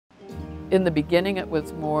In the beginning, it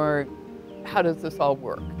was more, how does this all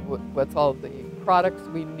work? What's all the products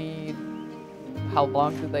we need? How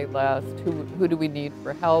long do they last? Who do we need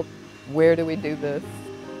for help? Where do we do this?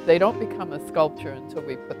 They don't become a sculpture until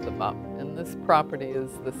we put them up, and this property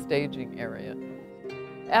is the staging area.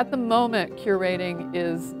 At the moment, curating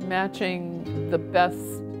is matching the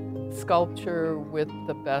best sculpture with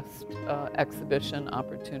the best exhibition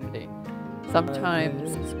opportunity.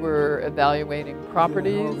 Sometimes we're evaluating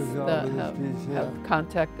properties that have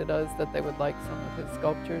contacted us that they would like some of his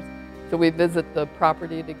sculptures. So we visit the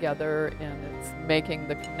property together, and it's making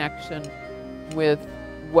the connection with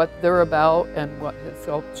what they're about and what his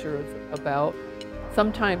sculpture is about.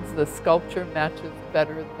 Sometimes the sculpture matches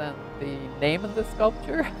better than the name of the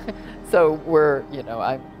sculpture. So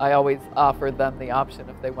I always offer them the option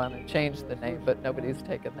if they want to change the name, but nobody's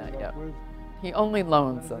taken that yet. He only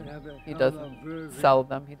loans them. He doesn't sell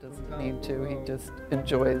them. He doesn't need to. He just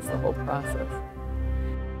enjoys the whole process.